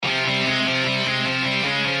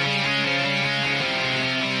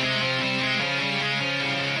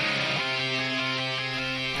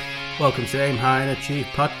Welcome to Aim High and Achieve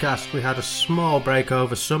podcast. We had a small break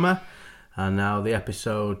over summer and now the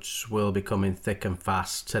episodes will be coming thick and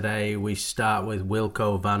fast. Today we start with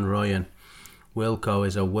Wilco van Rooijen. Wilco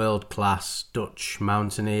is a world-class Dutch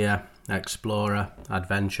mountaineer, explorer,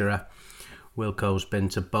 adventurer. Wilco's been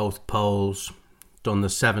to both poles, done the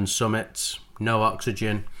 7 summits, no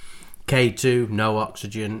oxygen, K2, no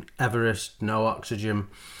oxygen, Everest, no oxygen,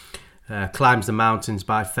 climbs the mountains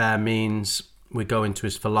by fair means. We go into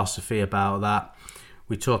his philosophy about that.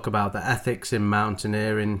 We talk about the ethics in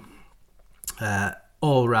mountaineering.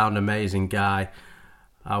 All-round amazing guy.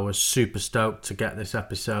 I was super stoked to get this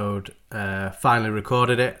episode. Finally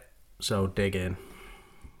recorded it, so dig in.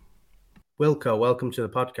 Wilco, welcome to the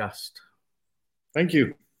podcast. Thank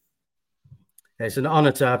you. It's an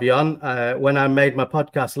honour to have you on. When I made my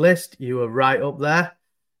podcast list, you were right up there.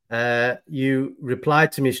 You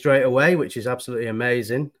replied to me straight away, which is absolutely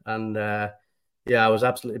amazing. And I was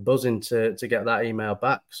absolutely buzzing to get that email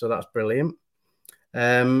back. So that's brilliant.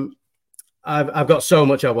 I've got so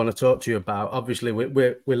much I want to talk to you about. Obviously,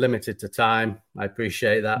 we're limited to time. I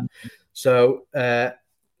appreciate that. So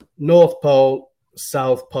North Pole,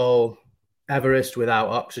 South Pole, Everest without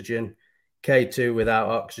oxygen, K2 without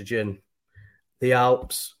oxygen, the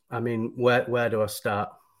Alps. I mean, where do I start?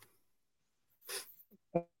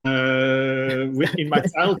 In my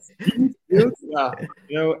childhood,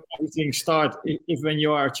 everything starts if when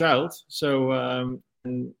you are a child. So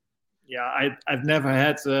I've never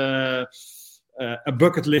had a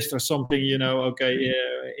bucket list or something. In my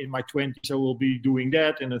 20s I will be doing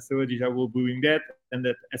that, in the 30s I will be doing that, and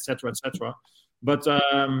that, etc., etc. But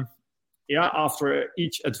after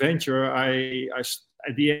each adventure, I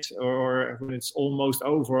at the end, or when it's almost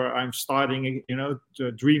over, I'm starting,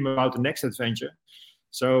 to dream about the next adventure.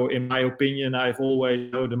 So in my opinion, I've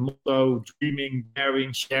always the motto: dreaming,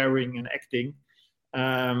 daring, sharing, and acting,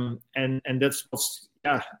 and that's what's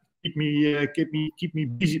keep me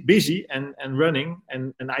busy and running,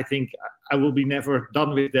 and I think I will be never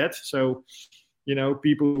done with that. So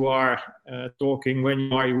people who are talking when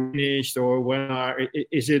you are finished or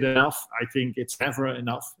is it enough? I think it's never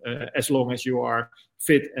enough, as long as you are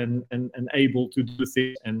fit and able to do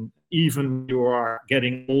things, and even when you are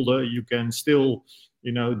getting older, you can still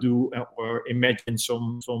do or imagine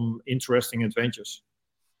some interesting adventures.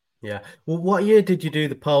 Yeah. Well, what year did you do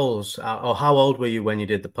the poles, or how old were you when you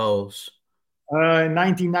did the poles?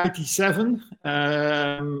 1997.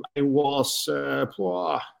 I was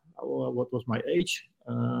what was my age?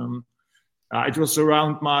 It was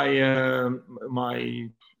around my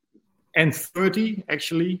end 30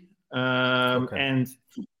 actually. Okay.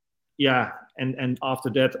 And after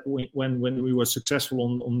that, when we were successful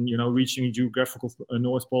on reaching the geographical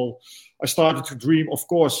North Pole, I started to dream, of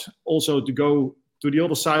course, also to go to the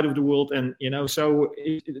other side of the world. And so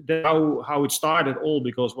that's how it started all,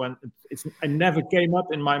 because I never came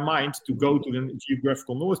up in my mind to go to the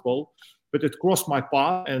geographical North Pole, but it crossed my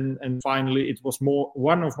path, and finally it was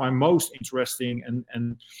one of my most interesting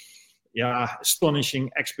and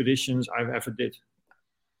astonishing expeditions I've ever did.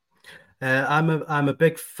 I'm a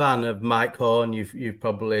big fan of Mike Horn. You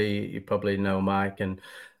probably know Mike, and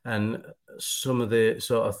some of the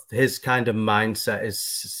sort of his kind of mindset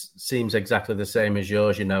seems exactly the same as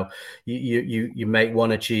yours. You make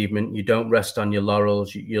one achievement, you don't rest on your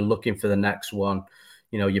laurels. You're looking for the next one.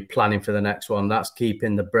 You're planning for the next one. That's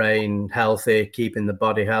keeping the brain healthy, keeping the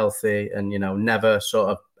body healthy, and never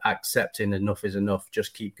sort of accepting enough is enough.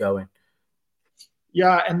 Just keep going.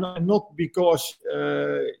 Yeah, and not because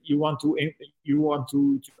you want to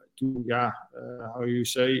how you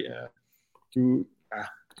say to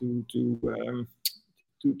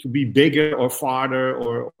be bigger or farther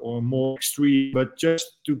or more extreme, but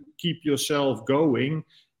just to keep yourself going.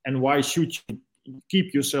 And why should you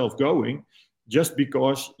keep yourself going? Just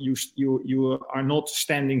because you are not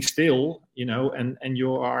standing still, and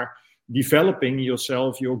you are developing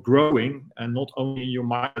yourself, you're growing, and not only in your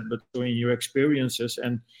mind but also in your experiences,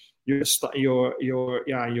 and your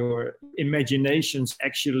imaginations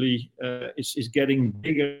actually is getting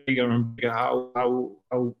bigger and bigger.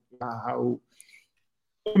 How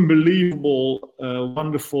unbelievable,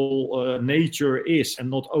 wonderful nature is, and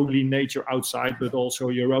not only nature outside but also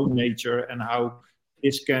your own nature, and how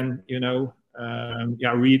this can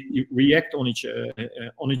react on each other.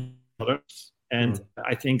 And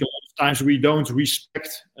I think a lot of times we don't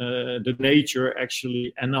respect the nature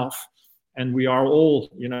actually enough, and we are all,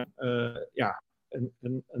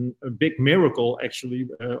 a big miracle actually,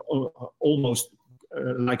 almost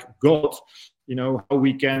like God. How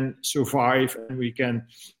we can survive, and we can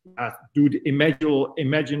do the imaginable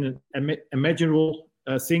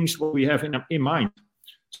things what we have in mind.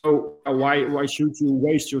 So why should you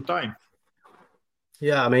waste your time?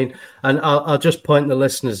 Yeah, I mean, and I'll just point the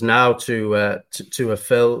listeners now to a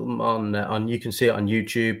film on you can see it on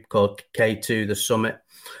YouTube called K2 The Summit.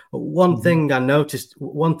 One thing I noticed,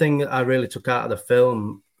 one thing I really took out of the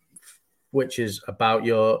film, which is about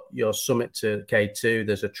your summit to K2.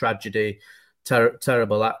 There's a tragedy,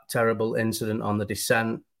 terrible incident on the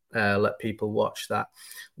descent. Let people watch that.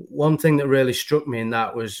 One thing that really struck me in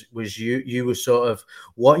that was you were sort of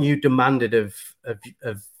what you demanded of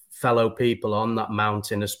fellow people on that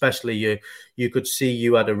mountain, especially you could see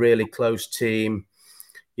you had a really close team.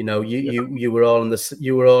 You know, you were all in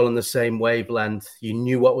the same wavelength. You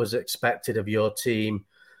knew what was expected of your team.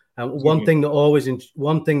 And one thing that always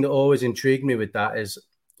intrigued me with that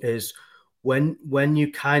is when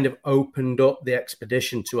you kind of opened up the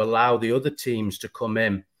expedition to allow the other teams to come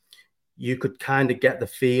in, you could kind of get the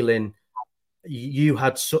feeling you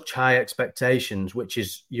had such high expectations, which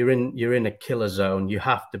is you're in a killer zone. You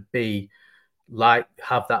have to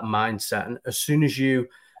have that mindset. And as soon as you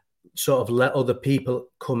sort of let other people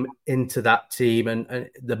come into that team and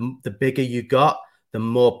the bigger you got, the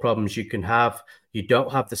more problems you can have. You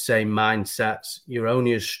don't have the same mindsets. You're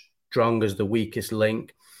only as strong as the weakest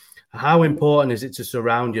link. How important is it to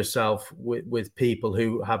surround yourself with people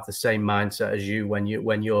who have the same mindset as you when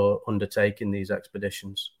you're undertaking these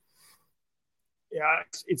expeditions? Yeah,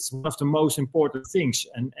 it's one of the most important things,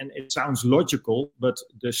 and it sounds logical, but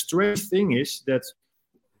the strange thing is that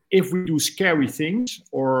if we do scary things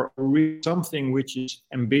or read something which is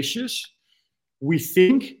ambitious, we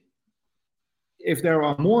think if there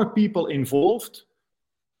are more people involved,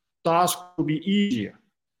 tasks will be easier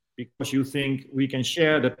because you think we can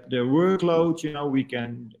share the workload. We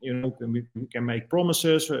can make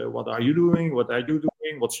promises. What are you doing? What are you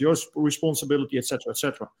doing? What's your responsibility, etc.,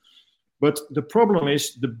 etc. But the problem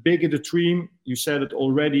is, the bigger the team, you said it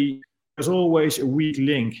already, there's always a weak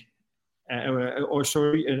link, in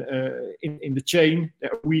the chain, the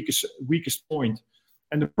weakest point.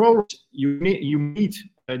 And the problem is you meet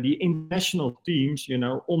the international teams,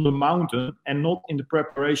 on the mountain and not in the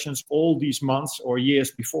preparations all these months or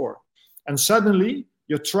years before. And suddenly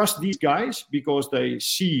you trust these guys because they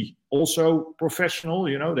see also professional,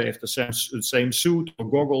 they have the same suit or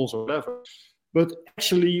goggles or whatever. But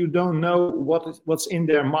actually you don't know what's in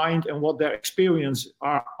their mind and what their experience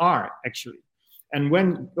are actually. And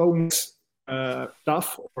when going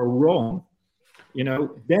tough or wrong,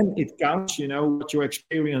 then it counts, what your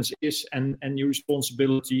experience is and your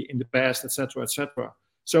responsibility in the past, etc., etc.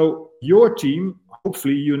 So your team,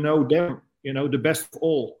 hopefully you know them, the best of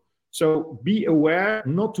all. So be aware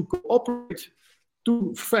not to cooperate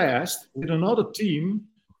too fast with another team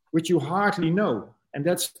which you hardly know. And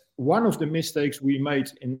that's one of the mistakes we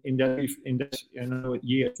made in that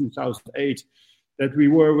year 2008, that we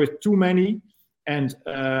were with too many. And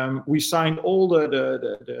we signed all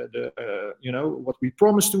the what we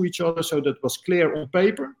promised to each other, so that was clear on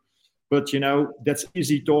paper. But that's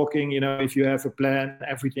easy talking. If you have a plan,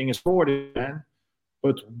 everything is for the plan.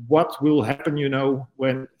 But what will happen,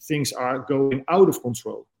 when things are going out of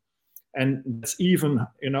control? And that's even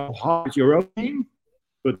hard with your own team,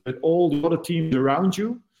 but with all the other teams around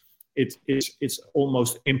you, it's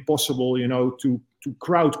almost impossible, to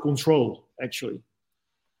crowd control actually.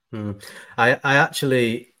 I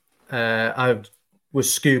actually I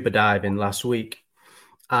was scuba diving last week,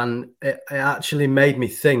 and it actually made me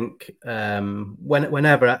think.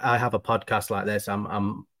 Whenever I have a podcast like this,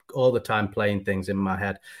 I'm all the time playing things in my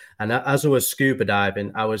head, and as I was scuba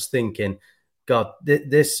diving, I was thinking, God,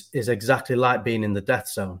 this is exactly like being in the death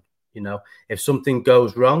zone. If something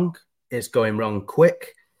goes wrong, it's going wrong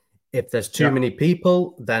quick. If there's too many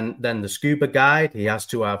people, then the scuba guide, he has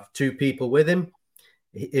to have 2 people with him.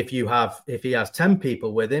 If he has 10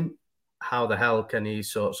 people with him, how the hell can he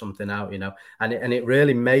sort something out, And it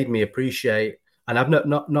really made me appreciate, and I've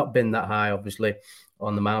not been that high, obviously,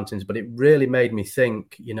 on the mountains, but it really made me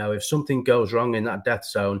think, if something goes wrong in that death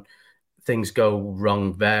zone, things go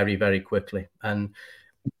wrong very, very quickly. And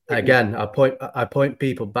again, I point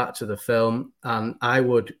people back to the film, and I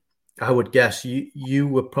would guess you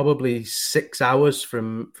were probably 6 hours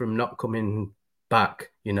from not coming back.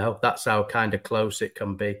 That's how kind of close it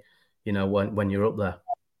can be, when you're up there.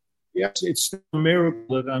 Yes, it's a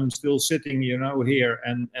miracle that I'm still sitting, here.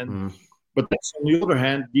 But that's, on the other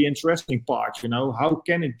hand, the interesting part. How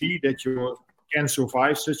can it be that you can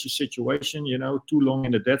survive such a situation? Too long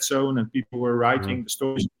in the dead zone, and people were writing the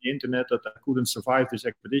stories on the internet that I couldn't survive this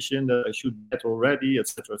expedition, that I should get already,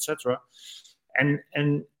 etc., etc. And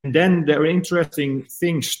then the interesting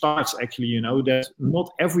thing starts actually. That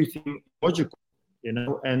not everything is logical.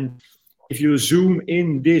 And if you zoom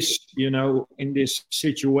in this, in this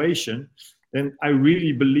situation, then I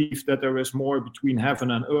really believe that there is more between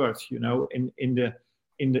heaven and earth, in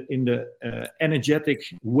the energetic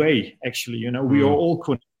way. Actually, we are all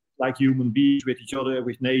connected like human beings with each other,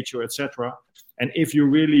 with nature, etc. And if you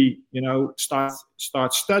really,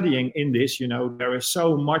 start studying in this, there is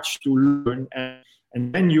so much to learn,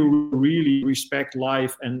 and then you really respect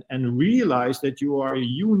life and realize that you are a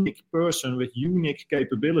unique person with unique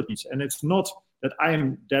capabilities. And it's not that I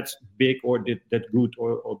am that big or that good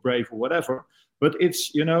or brave or whatever, but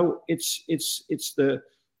it's the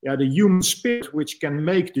human spirit which can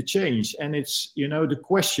make the change. And it's, the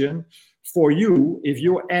question for you, if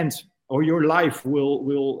your end or your life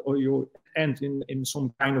will or your end in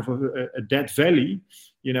some kind of a dead valley,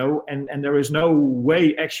 and there is no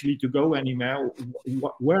way actually to go anymore.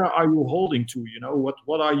 Where are you holding to?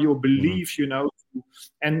 What are your beliefs?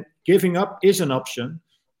 And giving up is an option,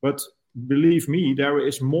 but believe me, there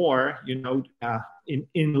is more, in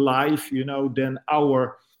life, than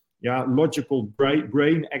our logical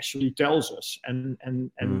brain actually tells us, and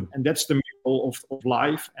that's the miracle of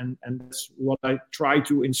life, and that's what I try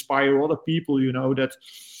to inspire other people. That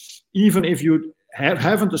even if you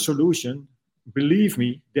haven't a solution, believe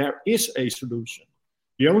me, there is a solution.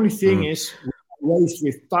 The only thing is waste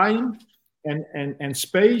with time and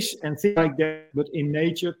space and things like that. But in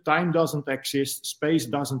nature, time doesn't exist, space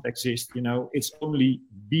doesn't exist. It's only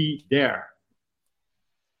be there.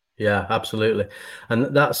 Yeah, absolutely.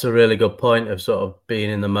 And that's a really good point of sort of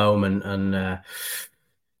being in the moment. And,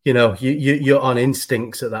 you're on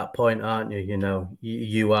instincts at that point, aren't you?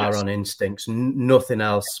 You are on instincts. Nothing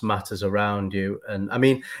else matters around you. And I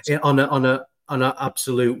mean, on an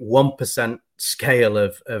absolute 1% scale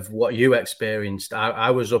of what you experienced, I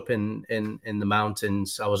was up in the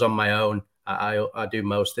mountains. I was on my own. I do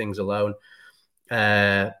most things alone.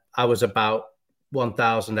 I was about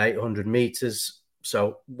 1,800 meters.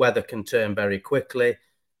 So weather can turn very quickly.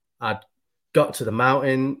 I'd got to the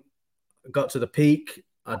mountain, got to the peak.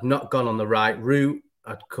 I'd not gone on the right route.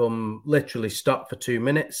 I'd literally stopped for 2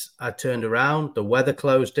 minutes. I turned around. The weather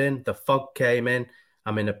closed in. The fog came in.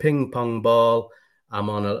 I'm in a ping pong ball.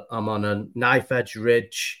 I'm on a knife edge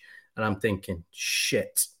ridge, and I'm thinking,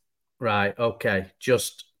 shit. Right, okay.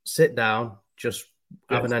 Just sit down. Just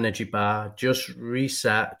have an energy bar. Just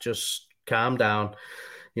reset. Just calm down.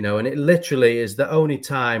 And it literally is the only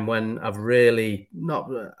time when I've really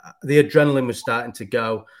the adrenaline was starting to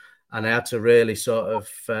go, and I had to really sort of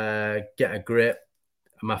get a grip.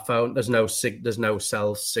 My phone, there's no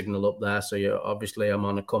cell signal up there, so I'm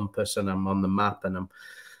on a compass and I'm on the map, and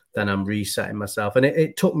I'm resetting myself. And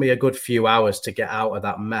it took me a good few hours to get out of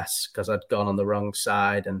that mess because I'd gone on the wrong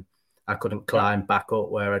side and I couldn't climb back up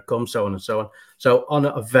where I'd come, so on and so on. So on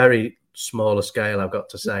a very smaller scale, I've got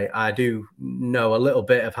to say, I do know a little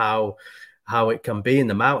bit of how it can be in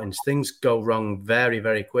the mountains. Things go wrong very,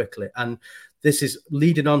 very quickly. And this is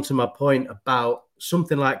leading on to my point about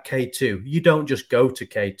something like K2. You don't just go to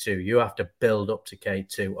K2. You have to build up to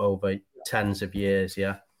K2 over tens of years,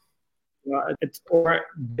 yeah?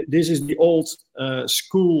 This is the old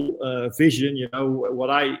school vision, what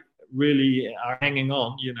I really are hanging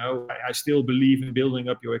on. I still believe in building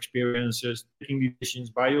up your experiences, taking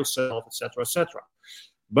decisions by yourself, etc., etc.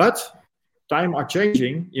 But time are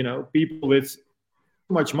changing. People with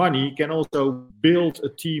too much money can also build a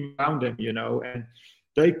team around them. And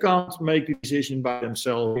they can't make the decision by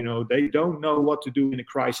themselves. They don't know what to do in a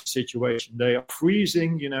crisis situation. They are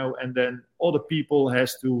freezing. And then other people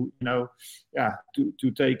has to,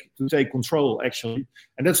 to take control actually.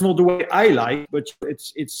 And that's not the way I like, but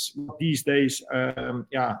it's these days,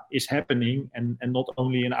 is happening, and not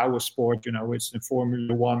only in our sport. It's in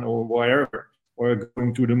Formula One or wherever, or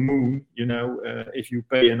going to the moon. If you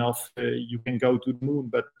pay enough, you can go to the moon.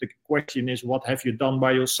 But the question is, what have you done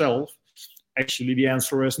by yourself? Actually, the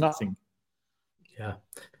answer is nothing. Yeah.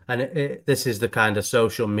 And this is the kind of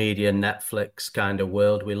social media, Netflix kind of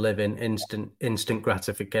world we live in, instant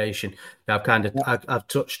gratification. I've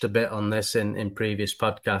touched a bit on this in previous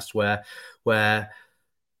podcasts where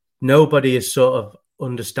nobody is sort of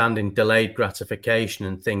understanding delayed gratification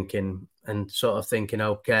and thinking,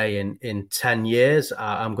 okay, in 10 years,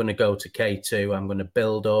 I'm going to go to K2. I'm going to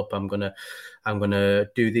build up. I'm going to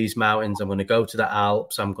do these mountains. I'm going to go to the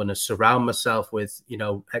Alps. I'm going to surround myself with,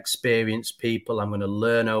 experienced people. I'm going to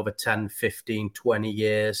learn over 10, 15, 20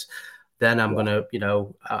 years. Then I'm going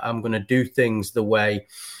to do things the right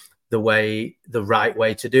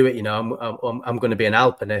way to do it. I'm going to be an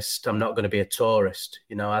alpinist. I'm not going to be a tourist.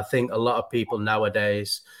 I think a lot of people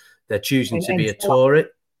nowadays, they're choosing to be a tourist.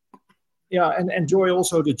 and enjoy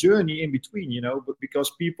also the journey in between, but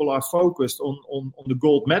because people are focused on the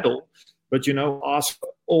gold medal. But, ask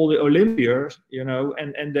all the Olympians,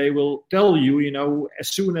 and they will tell you, as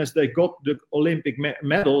soon as they got the Olympic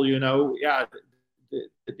medal, the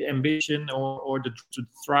ambition or the to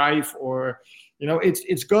thrive, or,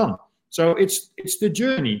 it's gone. So it's the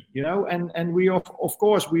journey, and we of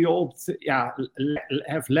course we all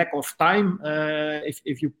have lack of time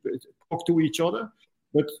if you talk to each other.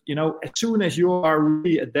 But, as soon as you are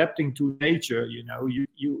really adapting to nature,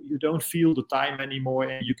 you don't feel the time anymore,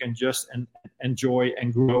 and you can just enjoy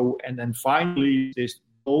and grow. And then finally, this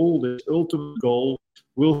goal, this ultimate goal,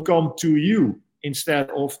 will come to you instead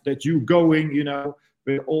of that you going,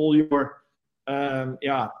 with all your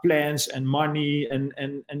plans and money and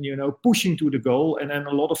pushing to the goal. And then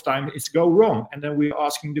a lot of time it's go wrong. And then we're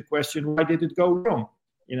asking the question, why did it go wrong?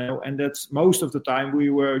 And that's most of the time we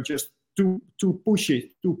were just too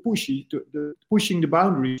pushy, pushing the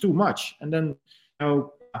boundaries too much, and then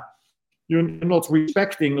you're not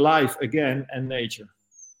respecting life again and nature.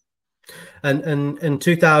 And in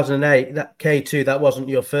 2008, that K2, that wasn't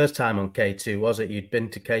your first time on K2, was it? You'd been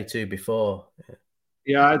to K2 before.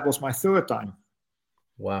 Yeah, it was my third time.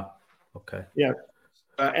 Wow. Okay. Yeah,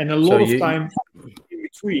 and a lot of time in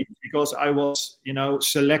between, because I was,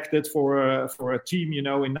 selected for a team, in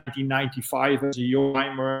 1995 as a young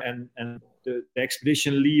climber, and the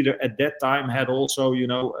expedition leader at that time had also,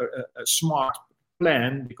 a smart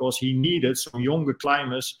plan, because he needed some younger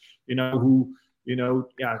climbers, who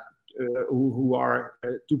are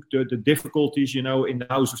took the difficulties, in the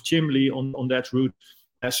House of Chimley on that route.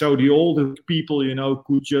 So the older people,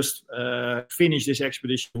 could just finish this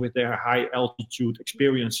expedition with their high altitude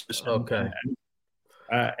experiences. Okay.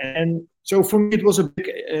 And so for me, it was a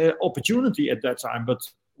big opportunity at that time. But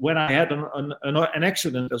when I had an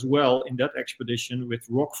accident as well in that expedition with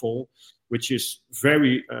rockfall, which is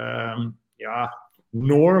very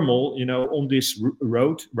normal, on this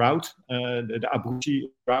route, the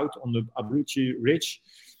Abruzzi route on the Abruzzi Ridge.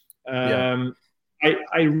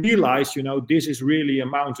 I realized, this is really a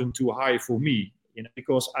mountain too high for me,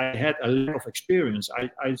 because I had a lot of experience.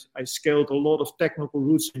 I scaled a lot of technical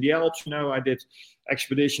routes in the Alps. I did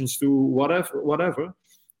expeditions to whatever.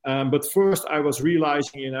 But first I was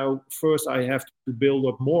realizing, first I have to build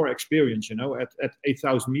up more experience, at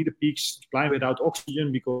 8,000 meter peaks, climb without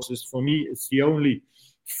oxygen, because for me, it's the only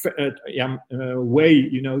way,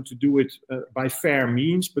 to do it by fair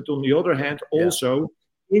means. But on the other hand, also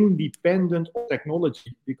independent of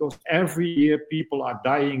technology, because every year people are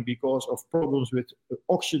dying because of problems with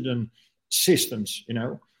oxygen systems,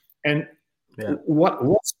 and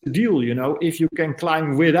what's the deal, if you can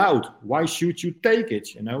climb without, why should you take it,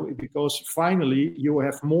 because finally you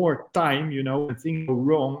have more time, and things go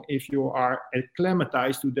wrong if you are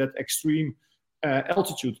acclimatized to that extreme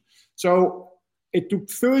altitude. So it took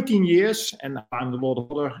 13 years, and I climbed a lot of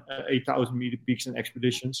other 8,000 meter peaks and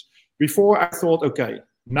expeditions before I thought, okay,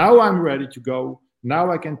 now I'm ready to go.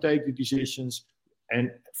 Now I can take the decisions.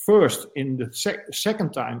 And first, in the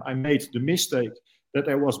second time, I made the mistake that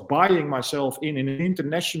I was buying myself in an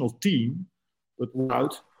international team. But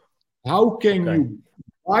without, how can you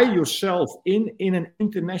buy yourself in an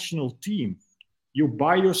international team? You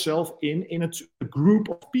buy yourself in a group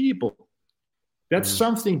of people. That's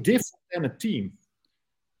something different than a team.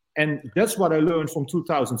 And that's what I learned from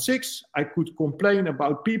 2006. I could complain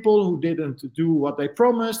about people who didn't do what they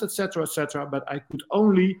promised, etc., but I could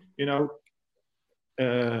only,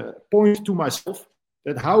 point to myself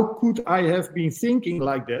that how could I have been thinking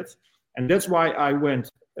like that? And that's why I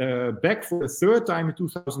went back for the third time in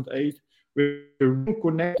 2008 with a real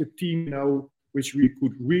connected team, which we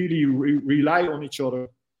could really rely on each other,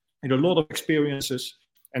 and a lot of experiences.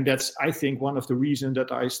 And that's, I think, one of the reasons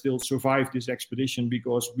that I still survived this expedition,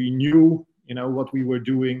 because we knew, what we were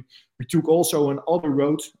doing. We took also another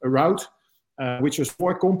route, which was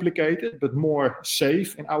more complicated, but more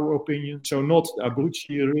safe in our opinion. So not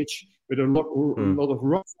Abruzzi Ridge with a lot of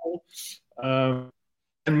rockfall.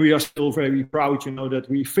 And we are still very proud, that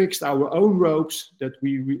we fixed our own ropes, that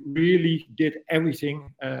we really did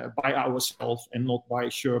everything by ourselves and not by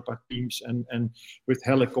Sherpa teams and with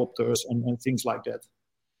helicopters and things like that.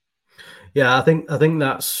 Yeah, I think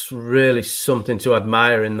that's really something to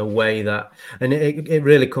admire in the way that, and it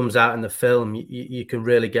really comes out in the film. You can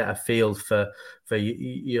really get a feel for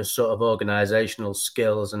your sort of organizational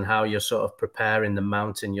skills and how you're sort of preparing the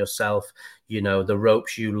mountain yourself. The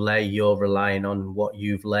ropes you lay, you're relying on what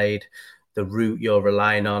you've laid, the route you're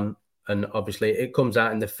relying on, and obviously it comes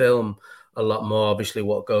out in the film a lot more. Obviously,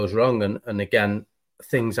 what goes wrong, and again,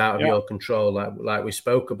 things out of your control, like we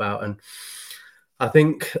spoke about. And I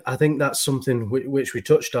think that's something which we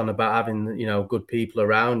touched on about having, you know, good people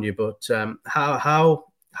around you. But how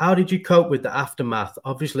did you cope with the aftermath?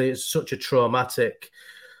 Obviously, it's such a traumatic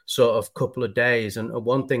sort of couple of days. And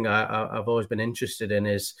one thing I've always been interested in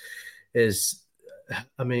is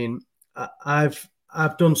I mean, I've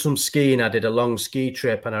done some skiing. I did a long ski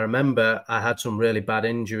trip, and I remember I had some really bad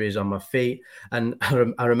injuries on my feet. And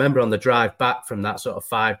I remember on the drive back from that sort of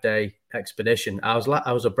 5-day expedition, I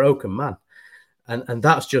was a broken man. And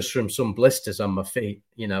that's just from some blisters on my feet.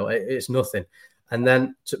 You know, it's nothing. And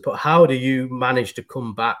then, but how do you manage to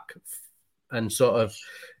come back and sort of,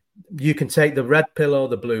 you can take the red pill or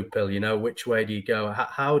the blue pill, you know, which way do you go?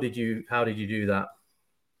 How did you do that?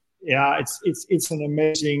 Yeah, it's an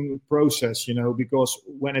amazing process, you know, because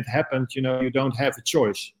when it happened, you know, you don't have a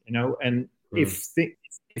choice, you know, and if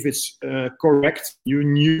it's correct, you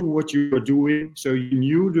knew what you were doing, so you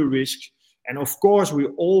knew the risk. And of course, we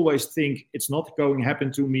always think it's not going to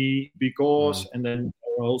happen to me because, and then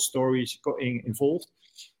the whole story is involved.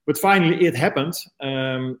 But finally, it happened.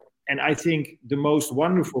 And I think the most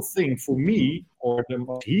wonderful thing for me, or the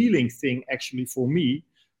most healing thing actually for me,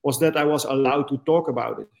 was that I was allowed to talk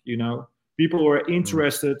about it. You know, people were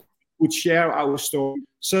interested, would share our story.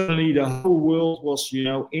 Suddenly, the whole world was, you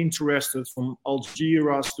know, interested, from Al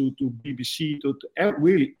Jazeera to BBC to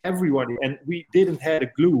really everybody. And we didn't have a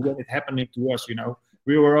clue when it happened to us. You know,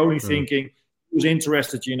 we were only thinking who was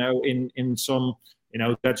interested, you know, in some, you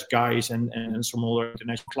know, Dutch guys and some other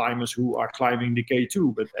international climbers who are climbing the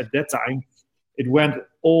K2. But at that time, it went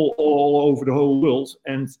all over the whole world.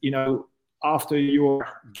 And, you know, after you're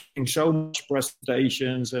getting so much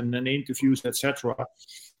presentations and interviews, etc.,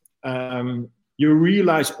 you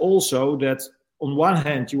realize also that on one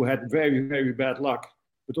hand, you had very, very bad luck.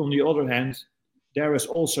 But on the other hand, there is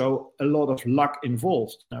also a lot of luck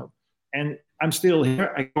involved now. And I'm still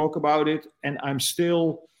here. I talk about it, and I'm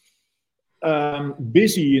still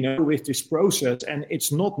busy, you know, with this process. And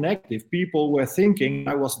it's not negative. People were thinking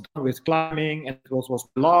I was done with climbing, and it was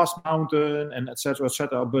the last mountain, and etc.,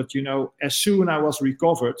 etc. But, you know, as soon as I was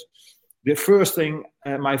recovered, the first thing,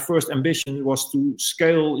 my first ambition was to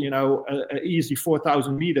scale, you know, a easy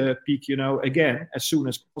 4,000 meter peak, you know, again, as soon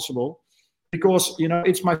as possible. Because, you know,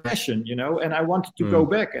 it's my passion, you know, and I wanted to go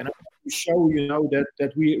back and I wanted to show, you know,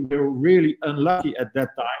 that we were really unlucky at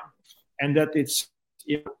that time. And that it's,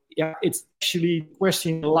 you know, yeah, it's actually the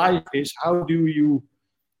question in life is, how do you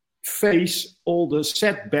face all the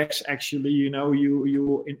setbacks actually, you know,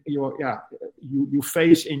 you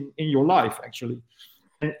face in your life actually.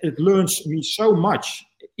 And it learns me so much,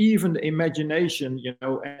 even the imagination, you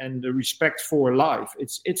know, and the respect for life.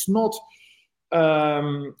 It's not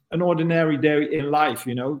an ordinary day in life,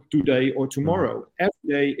 you know, today or tomorrow. Every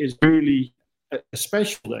day is really a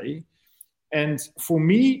special day. And for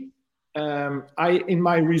me, in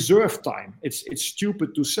my reserve time, it's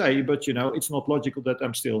stupid to say, but, you know, it's not logical that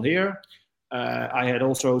I'm still here. I had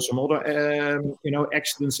also some other, you know,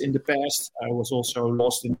 accidents in the past. I was also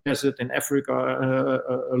lost in the desert in Africa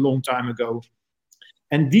a long time ago.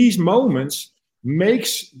 And these moments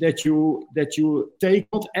makes that you take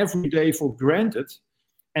not every day for granted.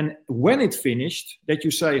 And when it finished, that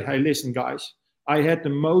you say, hey, listen, guys, I had the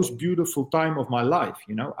most beautiful time of my life.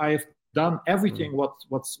 You know, I have done everything what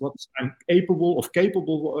I'm capable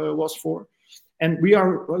was for. And we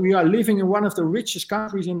are living in one of the richest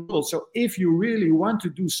countries in the world. So if you really want to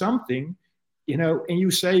do something, you know, and you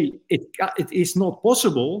say it is not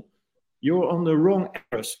possible, you're on the wrong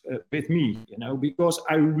errors with me, you know, because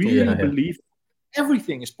I really believe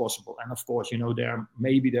everything is possible. And of course, you know, there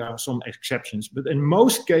are some exceptions, but in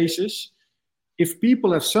most cases, if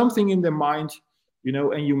people have something in their mind, you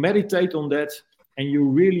know, and you meditate on that, and you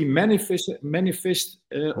really manifest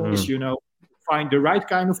on this, you know, find the right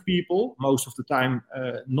kind of people, most of the time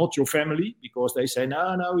not your family, because they say,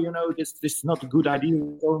 no, you know, this is not a good idea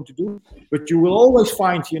we're going to do. But you will always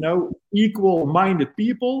find, you know, equal-minded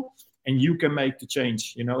people, and you can make the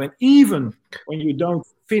change, you know. And even when you don't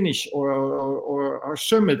finish or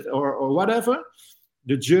summit or whatever,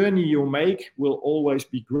 the journey you make will always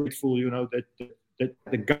be grateful, you know, that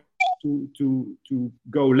the guy to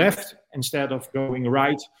go left instead of going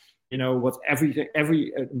right. You know, what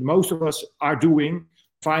most of us are doing.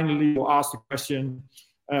 Finally, you ask the question,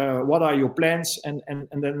 what are your plans? And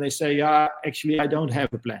then they say, actually, I don't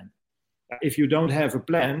have a plan. If you don't have a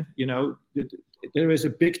plan, you know, there is a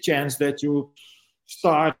big chance that you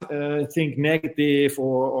start think negative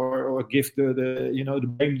or give the you know, the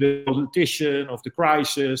blame the politician of the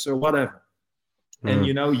crisis or whatever. And,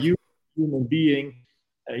 you know, you human being,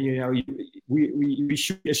 you know, we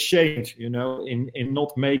should be ashamed, you know, in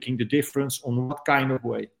not making the difference on what kind of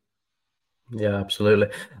way. Yeah, absolutely.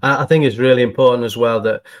 I think it's really important as well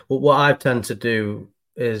that what I tend to do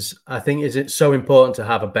is it's so important to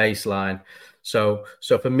have a baseline. So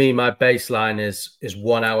for me, my baseline is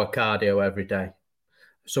 1 hour cardio every day.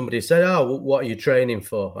 Somebody said, "Oh, what are you training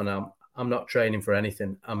for?" And I'm not training for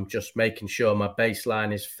anything. I'm just making sure my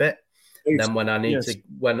baseline is fit. Then when I need Yes, to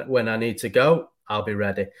when I need to go, I'll be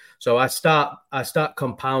ready. So I start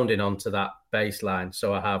compounding onto that baseline.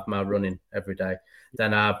 So I have my running every day.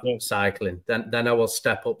 Then I have yes, cycling. Then I will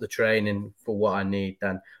step up the training for what I need.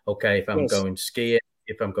 Then okay, yes. if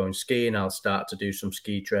I'm going skiing, I'll start to do some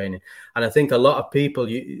ski training. And I think a lot of people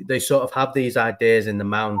they sort of have these ideas in the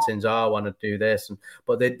mountains. Oh, I want to do this,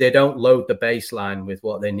 but they don't load the baseline with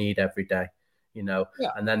what they need every day, Yeah,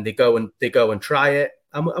 and then they go and try it.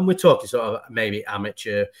 And we're talking sort of maybe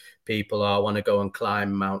amateur people. I want to go and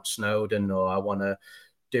climb Mount Snowdon, or I want to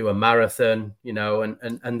do a marathon,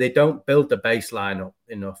 and they don't build the baseline up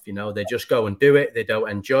enough. They just go and do it. They don't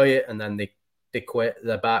enjoy it, and then they quit.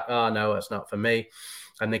 They're back. Oh no, it's not for me,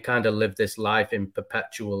 and they kind of live this life in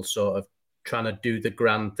perpetual sort of trying to do the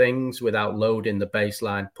grand things without loading the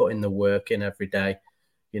baseline, putting the work in every day.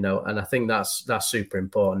 And I think that's super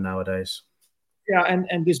important nowadays. yeah,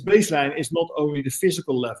 and this baseline is not only the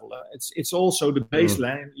physical level. It's also the Mm.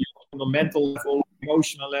 baseline on the mental level,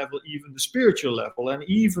 emotional level, even the spiritual level. And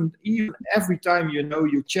even every time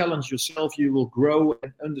you challenge yourself, you will grow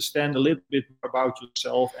and understand a little bit more about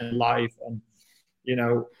yourself and life, and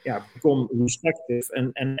become respective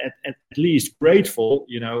and at least grateful,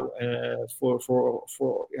 for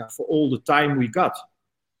all the time we got.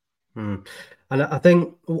 Mm. And I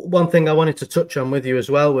think one thing I wanted to touch on with you as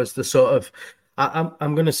well was the sort of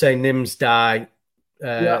I'm going to say Nims Die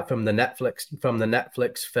Yeah. from the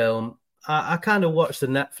Netflix film. I kind of watched the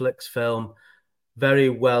Netflix film, very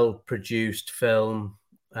well produced film.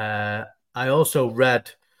 I also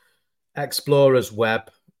read Explorer's Web,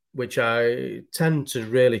 which I tend to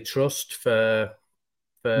really trust for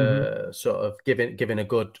Mm-hmm. sort of giving a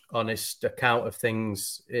good, honest account of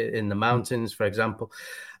things in the mountains, for example,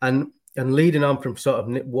 and leading on from sort of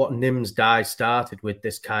what Nims Die started with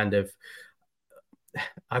this kind of,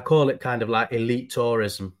 I call it kind of like elite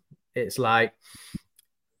tourism. It's like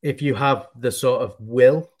if you have the sort of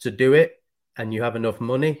will to do it and you have enough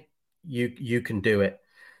money, you can do it,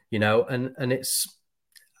 and it's.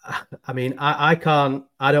 I mean, I can't.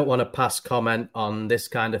 I don't want to pass comment on this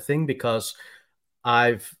kind of thing because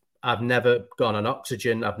I've I've never gone on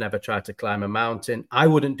oxygen. I've never tried to climb a mountain. I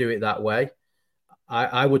wouldn't do it that way.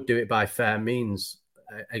 I would do it by fair means,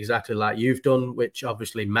 exactly like you've done, which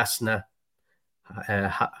obviously Messner,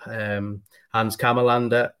 Hans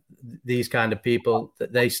Kammerlander, these kind of people,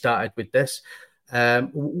 that they started with this.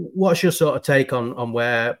 What's your sort of take on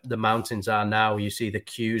where the mountains are now? You see the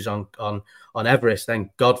queues on Everest,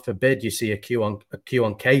 then God forbid you see a queue on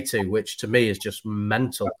K2, which to me is just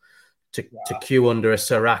mental. To queue under a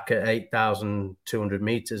Serac at 8,200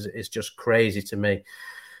 meters is just crazy to me.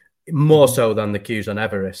 More so than the queues on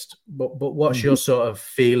Everest. But what's your sort of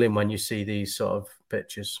feeling when you see these sort of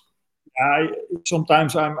pictures?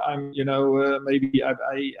 Sometimes maybe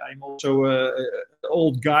I'm also an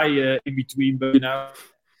old guy in between, but I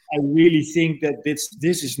really think that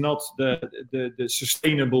this is not the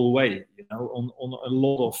sustainable way, on a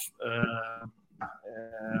lot of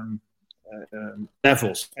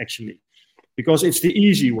levels actually, because it's the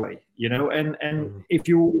easy way, and if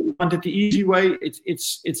you wanted the easy way,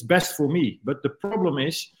 it's best for me. But the problem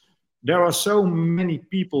is there are so many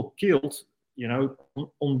people killed,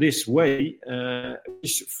 on this way,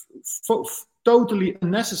 is totally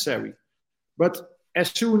unnecessary. But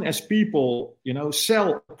as soon as people,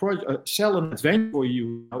 sell an adventure for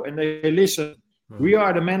you, and they listen, we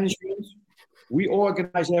are the management, we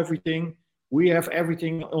organize everything, we have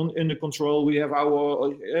everything under control. We have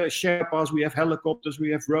our Sherpas, we have helicopters,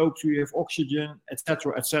 we have ropes, we have oxygen,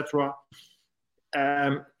 etc., etc.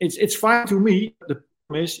 It's fine to me. The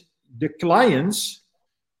problem is the clients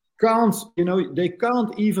can't, they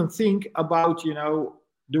can't even think about,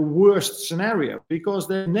 the worst scenario, because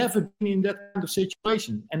they've never been in that kind of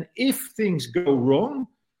situation. And if things go wrong,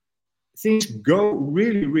 things go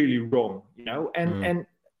really, really wrong, and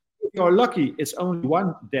if you're lucky, it's only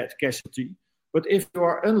one dead casualty. But if you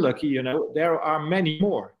are unlucky, there are many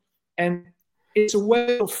more. And it's a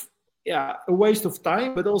waste of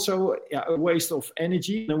time, but also a waste of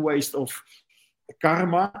energy and a waste of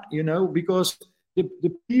karma, because the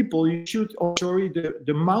people you should,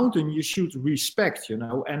 the mountain you should respect,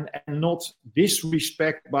 and not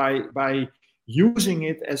disrespect by using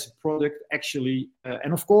it as a product actually.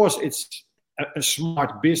 And of course, it's a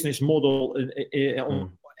smart business model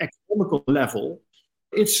on economical level.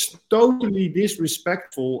 it's totally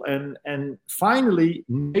disrespectful, and finally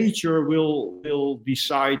nature will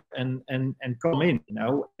decide and come in,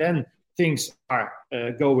 then things are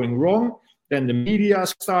going wrong, then the media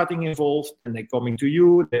is starting involved, and they're coming to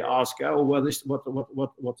you, they ask, oh, what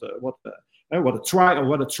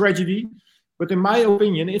a tragedy. But in my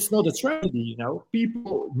opinion, it's not a tragedy.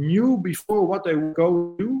 People knew before what they were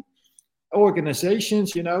going to do.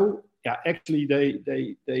 Organizations, actually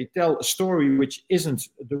they tell a story which isn't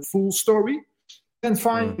the full story. And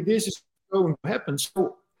finally, this is going to happen.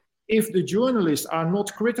 So if the journalists are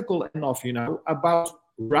not critical enough, about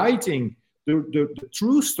writing the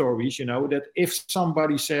true stories, that if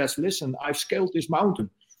somebody says, listen, I've scaled this mountain,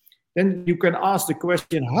 then you can ask the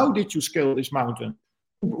question, how did you scale this mountain?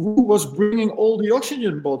 Who was bringing all the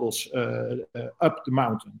oxygen bottles up the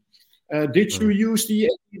mountain? Did you use the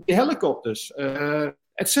helicopters,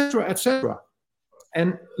 etc., etc.?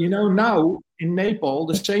 And now in Nepal,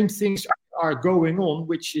 the same things are going on,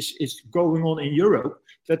 which is going on in Europe.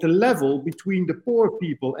 That the level between the poor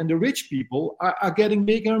people and the rich people are getting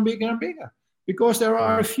bigger and bigger and bigger, because there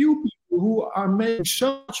are a few people who are making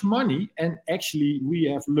so much money, and actually we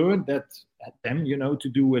have learned that at them, to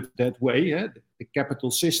do it that way, the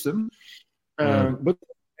capital system. But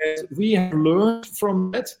we have learned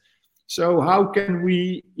from that. So how can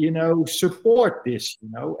we, support this,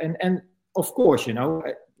 and of course,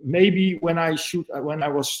 maybe when I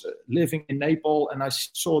was living in Nepal and I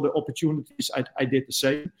saw the opportunities, I did the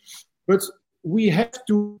same. But we have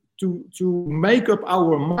to make up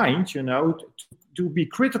our mind, to be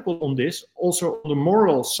critical on this, also on the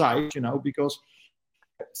moral side, because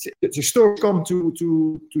the stories come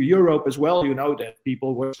to Europe as well, that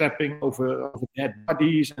people were stepping over dead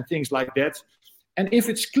bodies and things like that. And if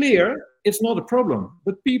it's clear, it's not a problem.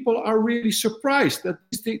 But people are really surprised that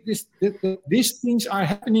these things are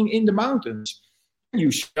happening in the mountains.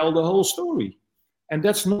 You tell the whole story. And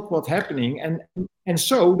that's not what's happening. And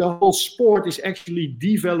so the whole sport is actually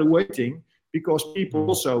devaluating, because people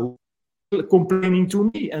also complaining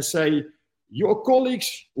to me and say, your colleagues,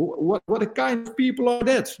 what a kind of people are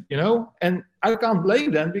that, And I can't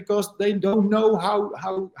blame them, because they don't know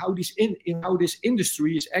how this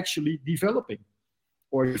industry is actually developing.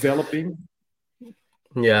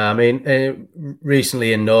 Yeah, I mean,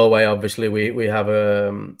 recently in Norway, obviously we have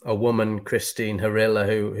a woman, Christine Harilla,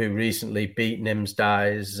 who recently beat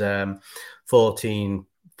Nimsdai's 14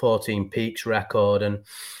 peaks record. And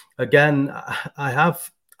again,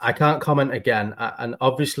 I can't comment again. And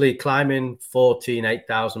obviously climbing 14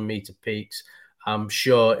 8,000 meter peaks, I'm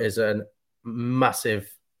sure is a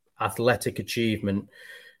massive athletic achievement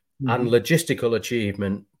and logistical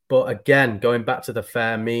achievement. But again, going back to the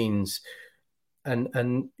fair means,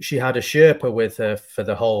 and she had a Sherpa with her for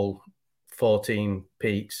the whole 14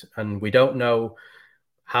 peaks, and we don't know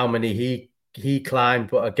how many he climbed.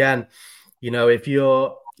 But again, if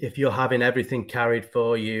you're having everything carried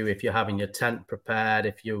for you, if you're having your tent prepared,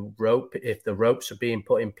 if the ropes are being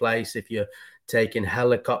put in place, if you're taking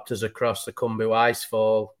helicopters across the Khumbu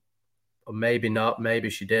Icefall, or maybe not, maybe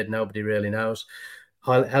she did, nobody really knows,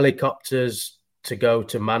 helicopters to go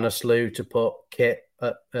to Manaslu to put kit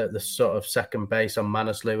at the sort of second base on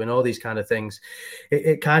Manaslu, and all these kind of things.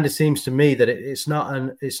 It kind of seems to me that it's not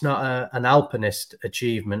an alpinist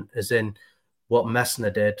achievement, as in what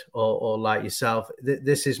Messner did, or like yourself.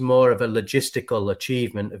 This is more of a logistical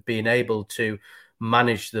achievement of being able to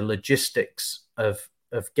manage the logistics of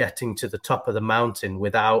getting to the top of the mountain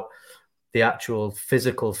without the actual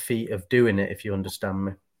physical feat of doing it, if you understand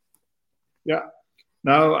me. Yeah.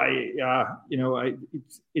 No,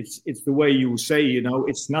 it's the way you say,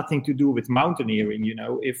 it's nothing to do with mountaineering,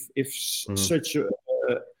 if such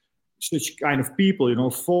kind of people,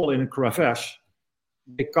 fall in a crevasse,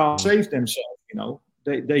 they can't save themselves,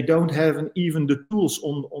 they don't have even the tools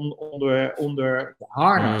on their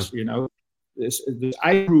harness, the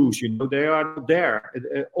eye crews, they are not there,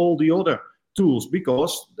 all the other tools,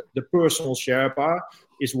 because the personal Sherpa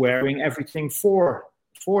is wearing everything for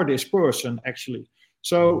this person, actually.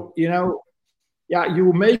 So,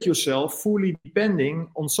 you make yourself fully depending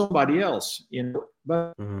on somebody else,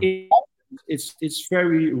 but it's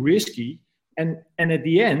very risky. And at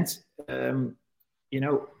the end,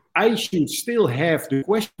 I should still have the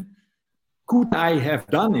question, could I have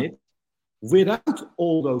done it without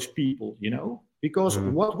all those people, Because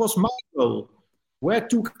what was my goal? Where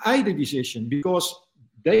took I the decision? Because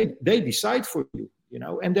they decide for you.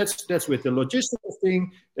 And that's with the logistical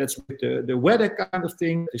thing, that's with the weather kind of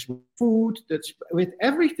thing, that's with food, that's with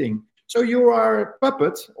everything. So you are a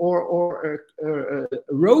puppet or a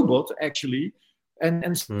robot, actually,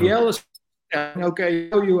 and somebody else okay,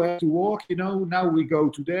 now you have to walk, now we go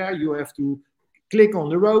to there, you have to click on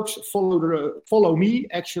the ropes, follow me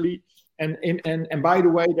actually. And by the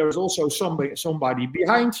way, there's also somebody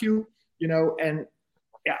behind you, and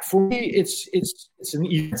for me, it's an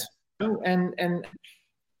event, and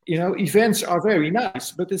events are very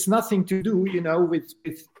nice, but it's nothing to do,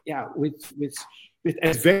 with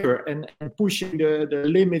adventure and pushing the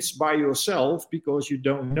limits by yourself, because you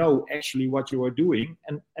don't know actually what you are doing.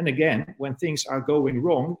 And again, when things are going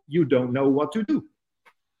wrong, you don't know what to do.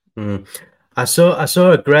 I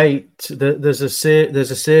saw a great. There's a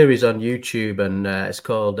series on YouTube, and it's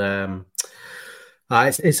called.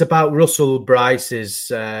 It's about Russell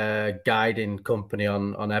Bryce's guiding company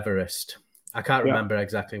on Everest. I can't remember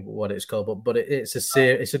exactly what it's called, but it's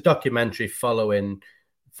a documentary following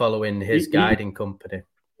his guiding company.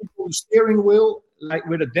 The steering wheel, like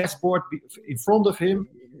with a dashboard in front of him,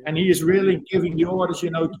 and he is really giving the orders, to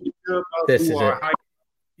the Sherpas who are high.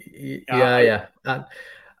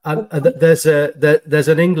 And there's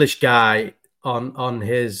an English guy on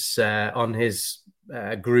his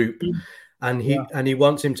group, and he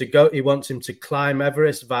wants him to go. He wants him to climb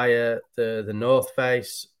Everest via the north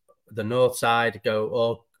face, the north side, go,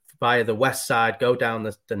 or via the west side, go down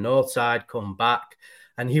the north side, come back.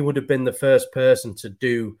 And he would have been the first person to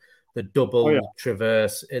do the double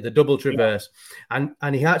traverse, and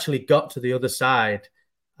he actually got to the other side,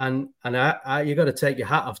 and you got to take your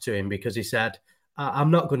hat off to him, because he said,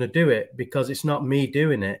 "I'm not going to do it because it's not me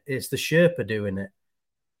doing it; it's the Sherpa doing it.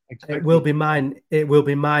 Exactly. It will be mine. It will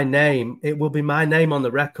be my name. It will be my name on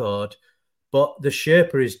the record, but the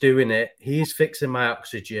Sherpa is doing it. He's fixing my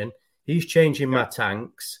oxygen. He's changing my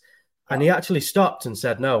tanks." And he actually stopped and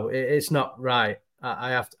said, "No, it's not right.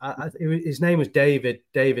 I have to." His name was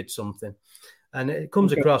David something, and it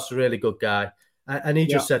comes across a really good guy. And he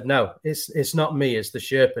just said, "No, it's not me. It's the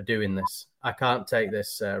Sherpa doing this. I can't take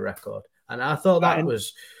this record." And I thought that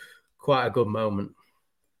was quite a good moment.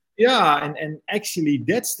 Yeah, and actually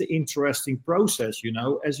that's the interesting process,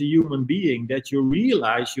 as a human being, that you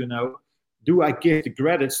realize, do I give the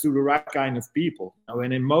credits to the right kind of people?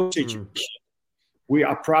 And in most situations, we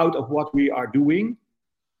are proud of what we are doing.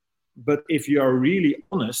 But if you are really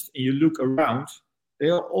honest and you look around,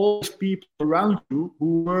 there are always people around you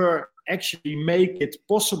who were actually make it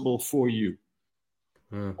possible for you.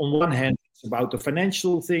 On one hand, it's about the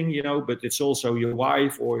financial thing, but it's also your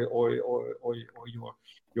wife or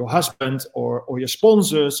your husband or your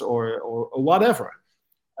sponsors or whatever.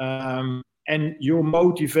 And your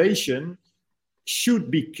motivation should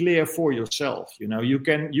be clear for yourself. You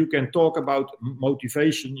can talk about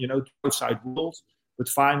motivation, to outside world. But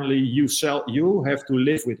finally, you have to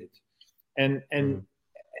live with it. And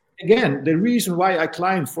again, the reason why I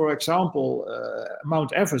climbed, for example,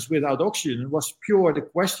 Mount Everest without oxygen was pure the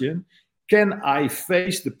question: can I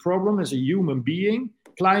face the problem as a human being,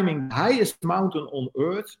 climbing the highest mountain on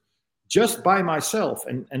earth, just by myself,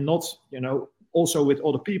 and not, also with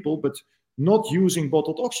other people, but not using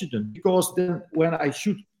bottled oxygen? Because then, when I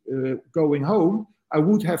should going home, I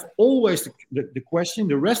would have always the question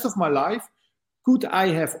the rest of my life: could I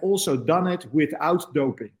have also done it without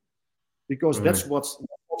doping? Because that's what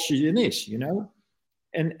oxygen is,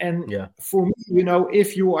 And for me,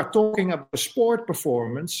 if you are talking about sport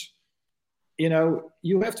performance,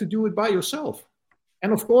 you have to do it by yourself.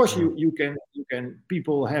 And of course, you can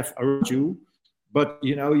people have around you, but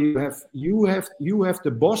you have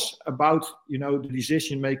the boss about the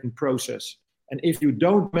decision making process. And if you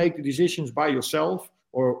don't make the decisions by yourself,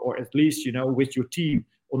 or at least with your team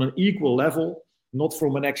on an equal level, not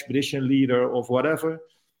from an expedition leader or whatever,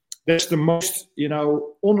 that's the most,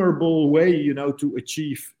 honorable way, to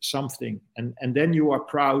achieve something. And then you are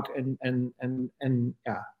proud and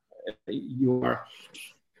you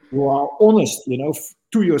are honest,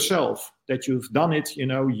 to yourself that you've done it,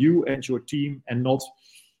 you and your team, and not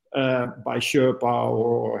by Sherpa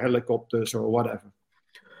or helicopters or whatever.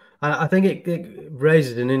 I think it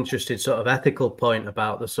raises an interesting sort of ethical point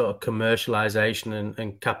about the sort of commercialization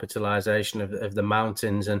and capitalization of the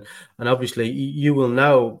mountains. And obviously you will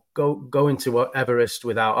know, going to Everest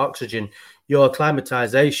without oxygen, your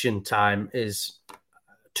acclimatization time is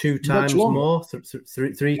 2 times more,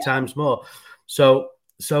 3 times more. So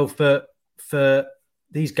for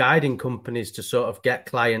these guiding companies to sort of get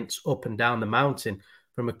clients up and down the mountain,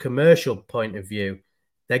 from a commercial point of view,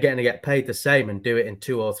 they're going to get paid the same and do it in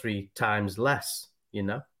 2 or 3 times less,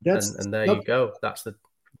 and there you go. That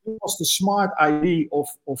was the smart idea of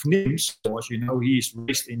Nims. He's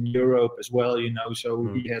raised in Europe as well, so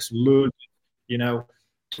he has learned,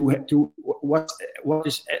 to what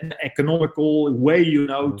is an economical way,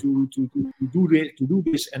 to do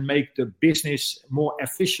this and make the business more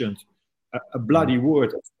efficient. A bloody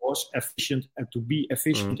word, of course, efficient, and to be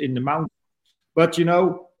efficient in the mountain. But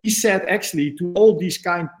he said actually to all these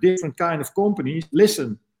different kind of companies,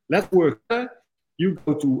 listen, let's work there. You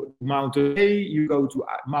go to mountain A, you go to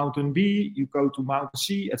mountain B, you go to mountain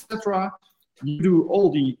C, etc. You do all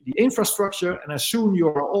the infrastructure, and as soon you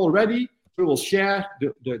are all ready, we will share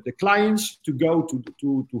the clients to go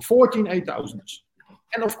to 14 8,000s.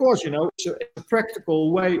 And of course, it's a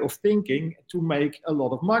practical way of thinking to make a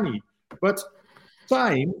lot of money. But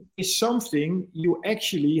time is something you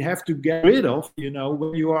actually have to get rid of,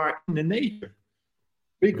 when you are in the nature.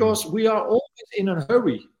 Because we are always in a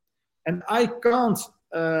hurry. And I can't,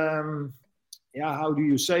 how do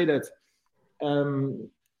you say that?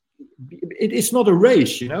 It's not a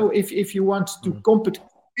race, If you want to compete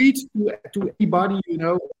to anybody,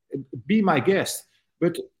 be my guest.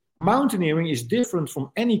 But mountaineering is different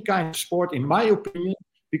from any kind of sport, in my opinion,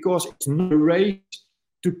 because it's not a race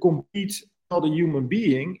to compete another human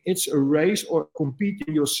being. It's a race or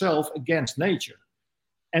competing yourself against nature.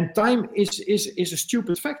 And time is a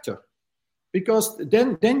stupid factor, because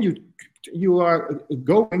then you are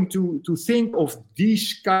going to think of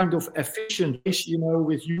these kind of efficient ways,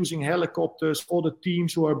 with using helicopters, all the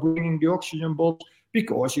teams who are bringing the oxygen bottles,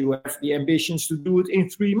 because you have the ambitions to do it in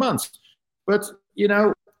 3 months. But you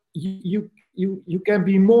can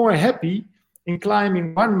be more happy in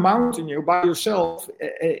climbing one mountain by yourself,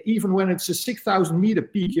 even when it's a 6,000 meter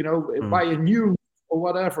peak, by a new or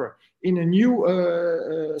whatever, in a new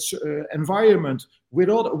environment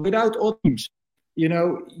without other teams.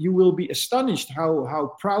 You will be astonished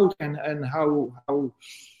how proud and how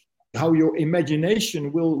your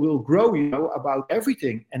imagination will grow, about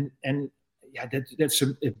everything. And that's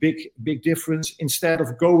a big difference, instead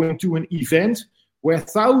of going to an event where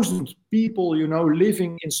thousands of people,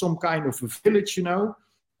 living in some kind of a village,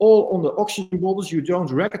 all on the oxygen bottles you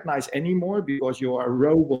don't recognize anymore because you are a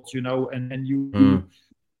robot, and you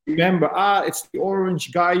remember, it's the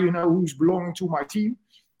orange guy, who's belonging to my team.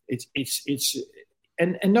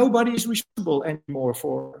 And nobody is responsible anymore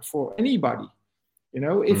for anybody.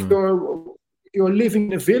 If you're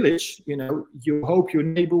living in a village, you hope your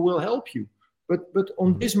neighbor will help you. But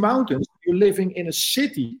on these mountains, you're living in a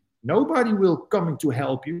city. Nobody will come to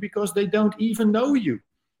help you because they don't even know you.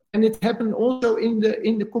 And it happened also in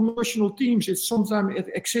the commercial teams. Sometimes it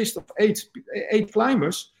exists of eight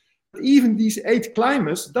climbers. But even these 8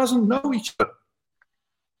 climbers doesn't know each other.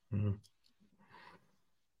 Mm.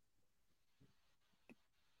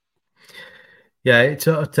 Yeah, it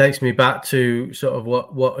sort of takes me back to sort of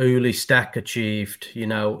what Uli Steck achieved.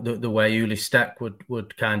 The way Uli Steck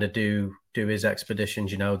would kind of do his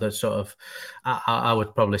expeditions. The sort of, I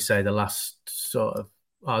would probably say the last sort of.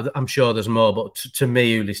 I'm sure there's more, but to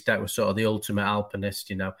me, Uli Steck was sort of the ultimate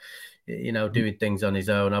alpinist. Doing things on his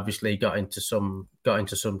own. Obviously, he got into some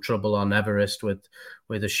trouble on Everest with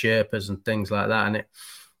the Sherpas and things like that. And it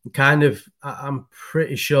kind of, I'm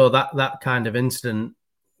pretty sure that kind of incident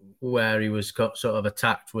where he was sort of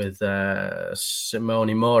attacked with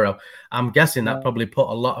Simone Moro, I'm guessing that probably put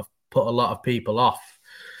a lot of people off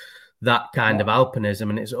that kind of alpinism.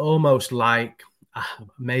 And it's almost like,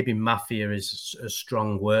 maybe mafia is a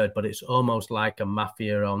strong word, but it's almost like a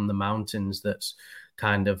mafia on the mountains that's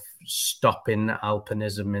kind of stopping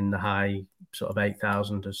alpinism in the high sort of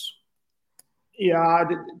 8,000ers. Yeah,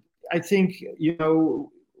 I think,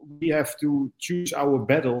 we have to choose our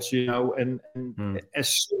battles, and as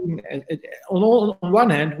soon as, on one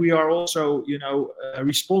hand, we are also,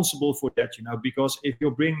 responsible for that, because if you're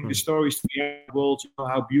bringing the stories to the world,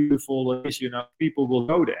 how beautiful it is, people will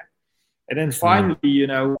go there. And then finally,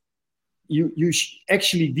 you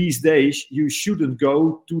actually these days, you shouldn't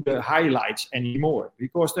go to the highlights anymore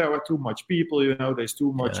because there are too much people, there's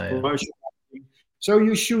too much commercial. So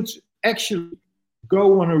you should actually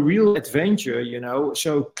go on a real adventure,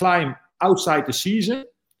 so climb outside the season,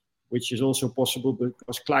 which is also possible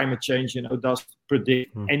because climate change, doesn't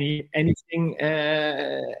predict anything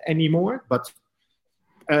anymore. But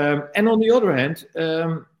and on the other hand,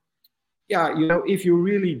 if you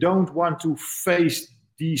really don't want to face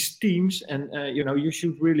these teams, and you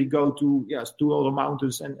should really go to other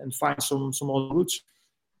mountains and find some other routes.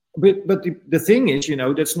 But the thing is,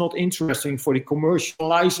 that's not interesting for the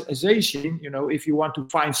commercialization. If you want to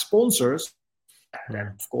find sponsors, then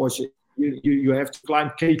of course you have to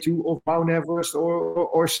climb K2 of Mount Everest,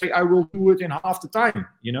 or say I will do it in half the time.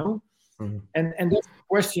 And that's the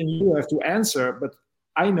question you have to answer. But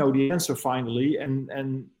I know the answer finally,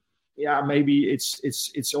 and maybe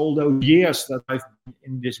it's all those years that I've been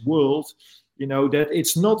in this world, that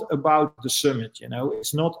it's not about the summit.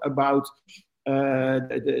 It's not about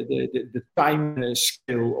the time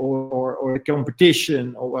scale or the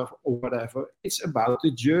competition or whatever. It's about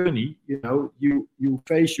the journey. You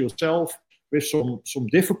face yourself with some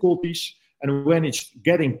difficulties, and when it's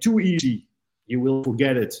getting too easy, you will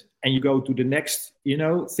forget it and you go to the next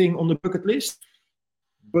thing on the bucket list.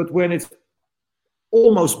 But when it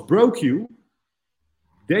almost broke you,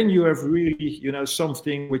 then you have really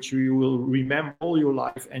something which you will remember all your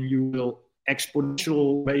life, and you will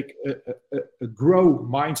exponential make a grow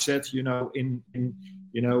mindset, in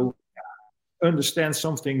understand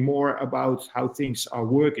something more about how things are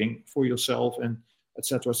working for yourself, and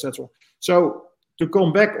etc. So to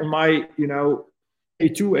come back on my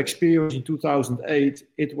A2 experience in 2008,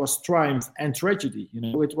 it was triumph and tragedy.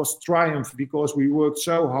 It was triumph because we worked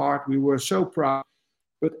so hard, we were so proud,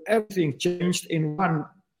 but everything changed in one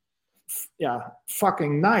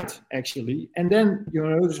fucking night, actually. And then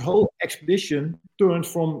this whole expedition turned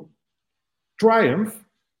from triumph,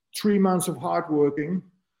 3 months of hard working,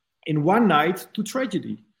 in one night, to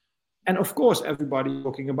tragedy. And of course everybody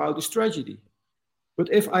talking about this tragedy. But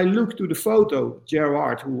if I look to the photo,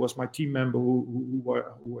 Gerard, who was my team member who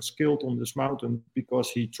was killed on this mountain because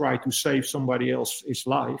he tried to save somebody else's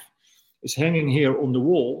life, is hanging here on the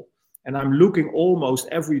wall. And I'm looking almost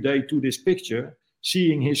every day to this picture,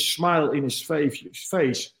 seeing his smile in his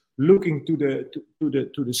face, looking to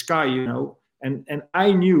the sky, and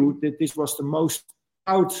I knew that this was the most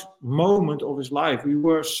proud moment of his life. We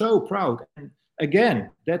were so proud. And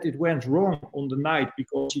again, that it went wrong on the night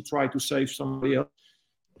because he tried to save somebody else.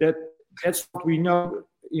 That's what we know,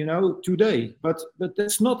 today. But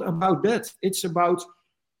that's not about that. It's about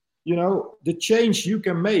the change you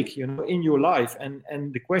can make, in your life.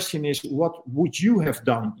 And the question is, what would you have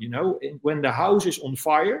done, when the house is on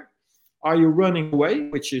fire? Are you running away,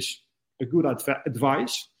 which is a good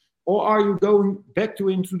advice? Or are you going back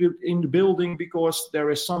in the building because there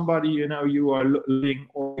is somebody, you are living,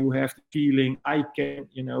 or you have the feeling, I can,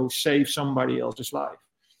 save somebody else's life?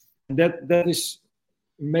 And that is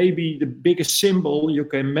maybe the biggest symbol you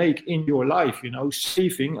can make in your life,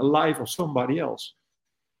 saving a life of somebody else.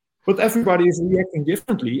 But everybody is reacting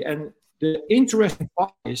differently. And the interesting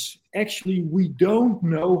part is, actually, we don't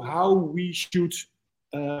know how we should,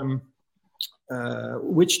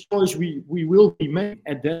 which choice we will be made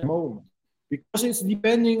at that moment. Because it's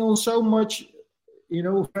depending on so much,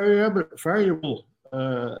 variable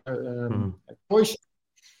choices.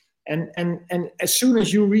 And as soon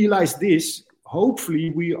as you realize this,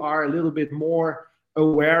 hopefully we are a little bit more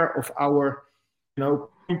aware of our,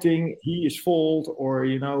 pointing, he is fault, or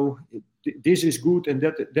this is good and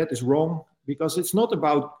that is wrong, because it's not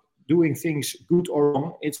about doing things good or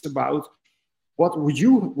wrong. It's about what would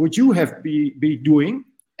you have be doing,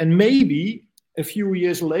 and maybe a few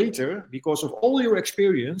years later, because of all your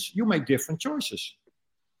experience, you make different choices.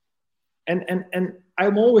 And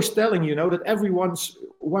I'm always telling that everyone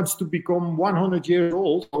wants to become 100 years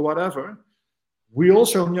old or whatever. We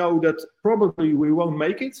also know that probably we won't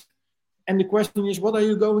make it. And the question is, what are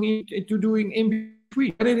you going into doing in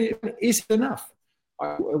between? Is it enough?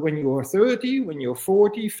 When you are 30, when you're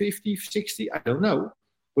 40, 50, 60, I don't know.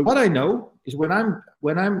 But what I know is when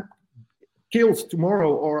I'm killed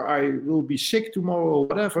tomorrow, or I will be sick tomorrow, or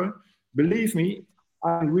whatever, believe me,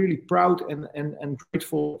 I'm really proud and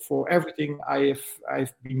grateful for everything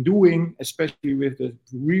I've been doing, especially with the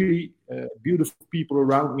really beautiful people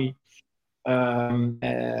around me.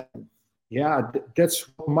 That's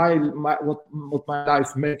what my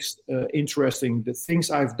life makes interesting. The things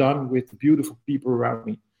I've done with the beautiful people around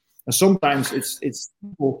me, and sometimes it's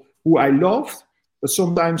people who I loved, but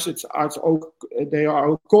sometimes they are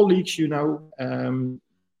our colleagues.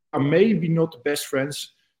 Are maybe not the best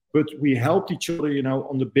friends, but we helped each other.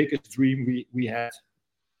 On the biggest dream we had.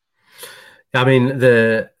 I mean,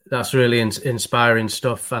 that's really inspiring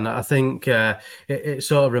stuff, and I think it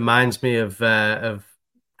sort of reminds me of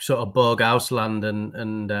sort of Borg Ausland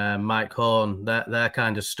and Mike Horn, their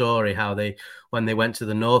kind of story, how when they went to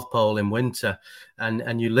the North Pole in winter,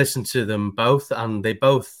 and you listen to them both, and they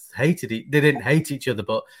both they didn't hate each other,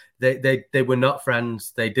 but they were not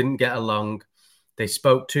friends. They didn't get along. They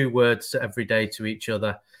spoke 2 words every day to each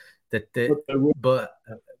other.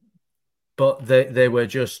 But they were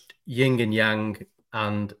just yin and yang,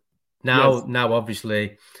 and now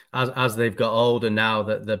obviously as they've got older, now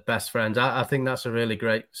that they're best friends. I think that's a really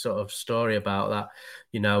great sort of story about that.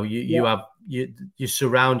 You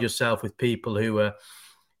surround yourself with people who are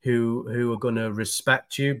going to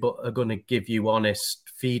respect you, but are going to give you honest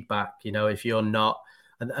feedback. If you're not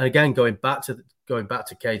And again, going back to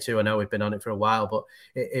K2, I know we've been on it for a while, but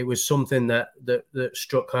it was something that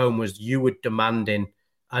struck home was you were demanding,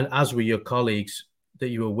 and as were your colleagues that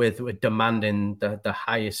you were demanding the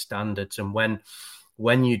highest standards. And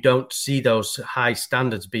when you don't see those high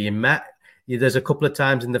standards being met, there's a couple of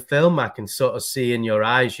times in the film I can sort of see in your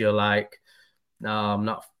eyes, you're like, no, I'm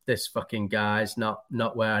not. This fucking guy's not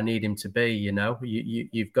where I need him to be.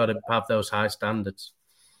 You've got to have those high standards.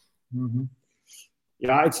 Mm-hmm.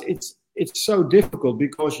 Yeah, it's so difficult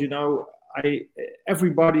because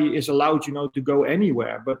everybody is allowed to go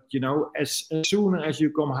anywhere, but as soon as you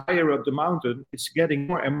come higher up the mountain, it's getting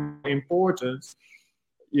more and more important.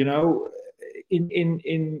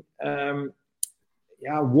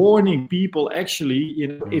 Warning people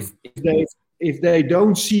actually, if they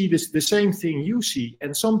don't see the same thing you see,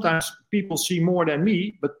 and sometimes people see more than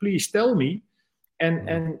me, but please tell me.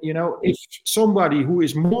 And if somebody who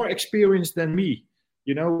is more experienced than me,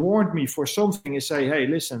 warned me for something and say, hey,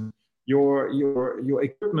 listen, your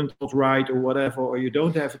equipment not right or whatever, or you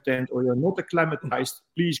don't have a tent, or you're not acclimatized,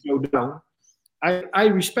 please go down. I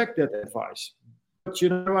respect that advice. But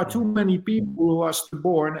there are too many people who are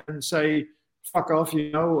stubborn and say, fuck off,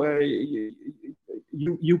 you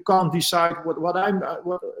can't decide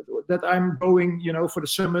that I'm going, for the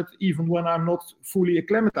summit, even when I'm not fully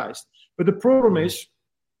acclimatized. But the problem is,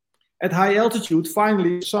 at high altitude,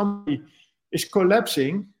 finally somebody is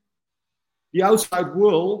collapsing. The outside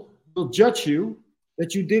world will judge you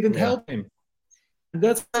that you didn't help him. And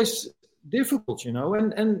that's difficult,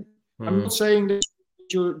 And I'm not saying that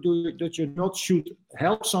you not should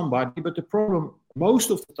help somebody, but the problem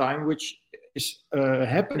most of the time, which is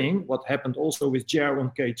happening, what happened also with Jer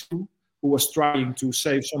on K2, who was trying to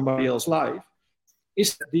save somebody else's life,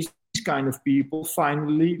 is that these kind of people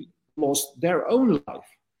finally lost their own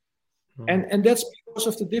life. And that's because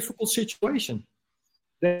of the difficult situation.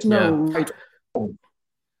 There's no right or wrong.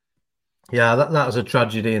 Yeah, that was a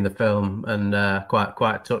tragedy in the film, and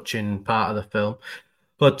quite touching part of the film.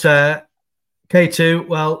 But K2,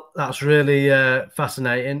 well, that's really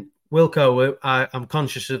fascinating. Wilco, I'm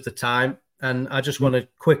conscious of the time, and I just want to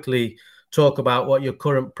quickly talk about what your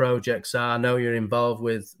current projects are. I know you're involved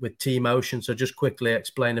with Team Ocean, so just quickly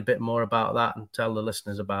explain a bit more about that and tell the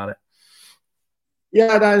listeners about it.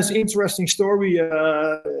 Yeah, that is an interesting story.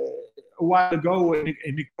 A while ago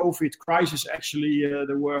in the COVID crisis, actually,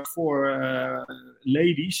 there were 4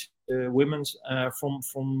 ladies, women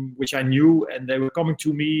from which I knew, and they were coming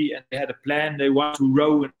to me and they had a plan. They want to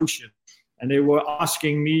row an ocean. And they were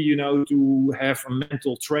asking me, to have a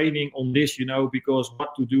mental training on this, because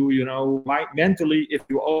what to do, mentally, if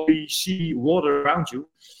you only see water around you.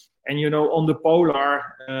 And, on the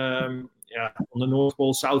polar, on the North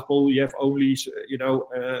Pole, South Pole, you have only,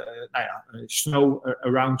 snow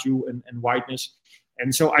around you and whiteness.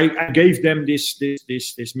 And so I gave them this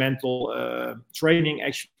mental training.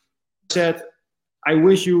 Actually, I said, I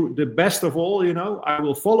wish you the best of all, I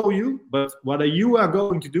will follow you, but what you are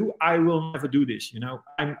going to do, I will never do this,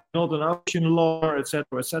 I'm not an ocean lawyer,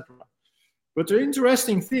 etc., etc. But the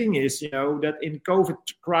interesting thing is, that in COVID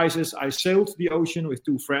crisis, I sailed the ocean with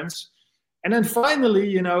 2 friends. And then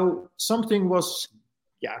finally, something was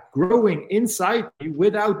growing inside me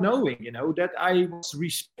without knowing, that I was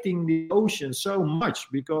respecting the ocean so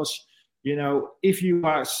much because, if you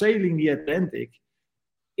are sailing the Atlantic,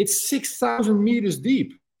 it's 6,000 meters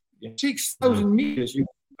deep. 6,000 meters you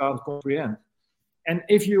can't comprehend. And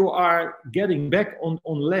if you are getting back on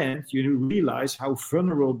land, you realize how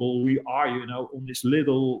vulnerable we are, on this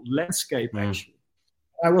little landscape, actually.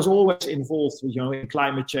 I was always involved, in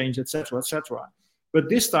climate change, etc., etc. But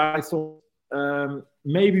this time I thought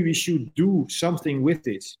maybe we should do something with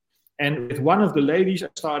this. And with one of the ladies, I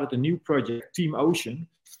started a new project, Team Ocean.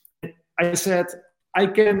 I said, I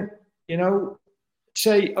can,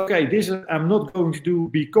 say, okay, this I'm not going to do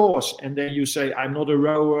because, and then you say, I'm not a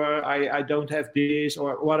rower, I don't have this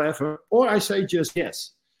or whatever. Or I say just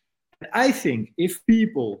yes. And I think if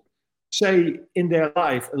people say in their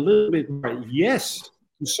life a little bit more yes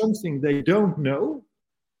to something they don't know,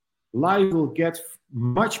 life will get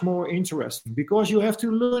much more interesting because you have to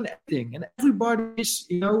learn everything. And everybody is,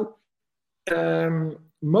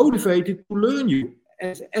 motivated to learn you.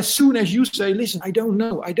 As soon as you say, listen, I don't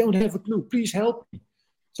know, I don't have a clue, please help me.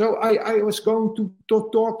 So I was going to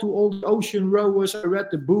talk to all the ocean rowers. I read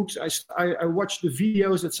the books, I watched the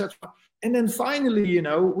videos, etc. And then finally,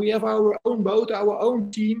 we have our own boat, our own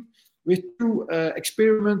team with 2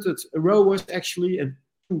 experimented rowers actually and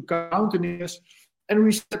 2 mountaineers. And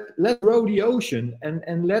we said, let's row the ocean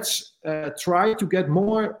and let's try to get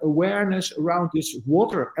more awareness around this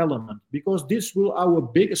water element, because this will our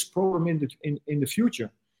biggest problem in the future.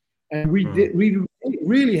 And we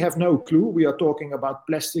really have no clue. We are talking about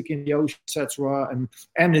plastic in the ocean, etc., and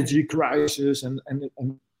energy crisis and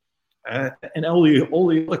all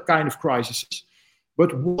the other kind of crises.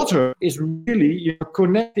 But water is really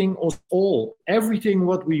connecting us all. Everything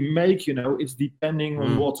what we make, it's depending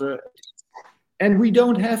on water. And we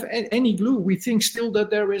don't have any clue. We think still that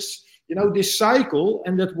there is, this cycle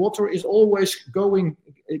and that water is always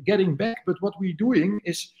getting back. But what we're doing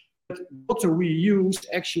is that water we use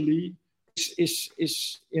actually is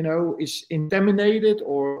contaminated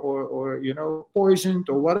or poisoned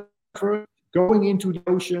or whatever, going into the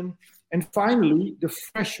ocean. And finally, the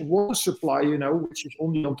fresh water supply, which is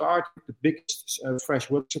on the Antarctic, the biggest fresh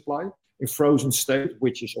water supply in frozen state,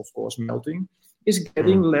 which is of course melting, is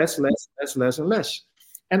getting less and less.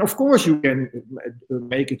 And of course, you can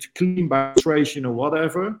make it clean by filtration or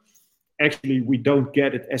whatever. Actually, we don't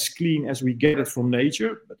get it as clean as we get it from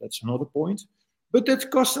nature, but that's another point. But that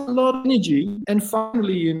costs a lot of energy. And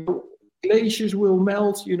finally, glaciers will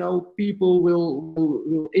melt, people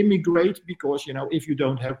will immigrate because, if you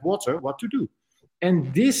don't have water, what to do?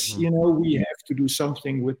 And this, we have to do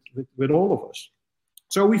something with all of us.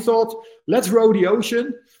 So we thought, let's row the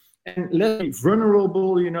ocean and let's be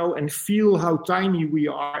vulnerable, and feel how tiny we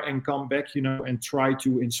are and come back, and try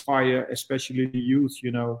to inspire, especially the youth,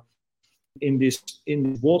 in this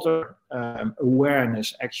water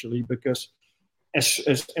awareness, actually, because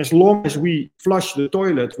as long as we flush the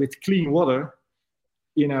toilet with clean water,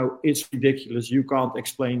 it's ridiculous. You can't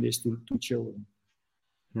explain this to children.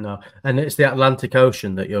 No, and it's the Atlantic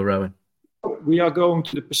Ocean that you're rowing. We are going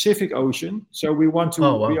to the Pacific Ocean, so we want to.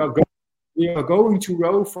 We are going to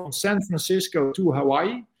row from San Francisco to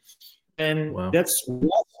Hawaii, and that's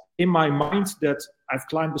what in my mind that I've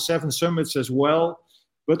climbed the 7 summits as well.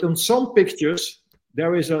 But on some pictures,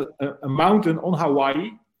 there is a mountain on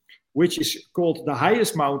Hawaii, which is called the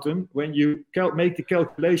highest mountain when you make the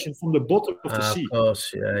calculation from the bottom of the sea. Of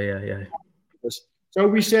course, yeah. So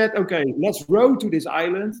we said, okay, let's row to this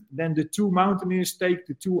island. Then the 2 mountaineers take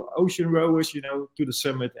the 2 ocean rowers, to the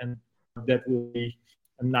summit, and that will be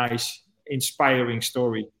a nice, inspiring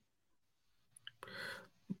story.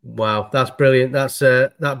 Wow, that's brilliant.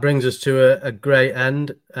 That brings us to a great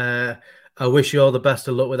end. I wish you all the best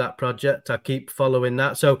of luck with that project. I keep following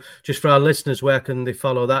that. So just for our listeners, where can they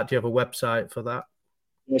follow that? Do you have a website for that?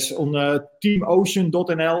 Yes, on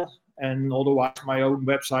teamocean.nl, and otherwise my own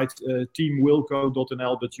website,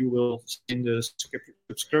 teamwilco.nl, but you will see in the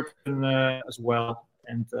subscription as well.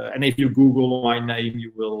 And if you Google my name,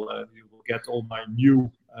 you will get all my new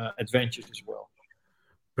adventures as well.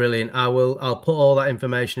 Brilliant. I'll put all that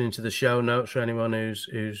information into the show notes for anyone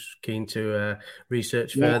who's keen to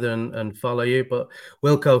research further and follow you. But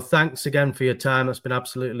Wilco, thanks again for your time. That's been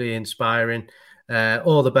absolutely inspiring.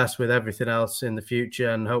 All the best with everything else in the future,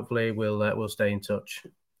 and hopefully we'll stay in touch.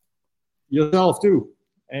 Yourself too,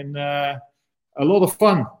 and a lot of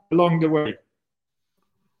fun along the way.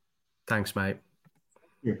 Thanks, mate.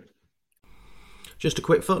 Yeah. Just a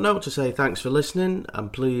quick footnote to say thanks for listening,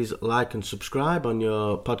 and please like and subscribe on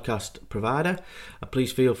your podcast provider. And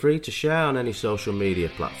please feel free to share on any social media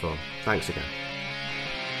platform. Thanks again.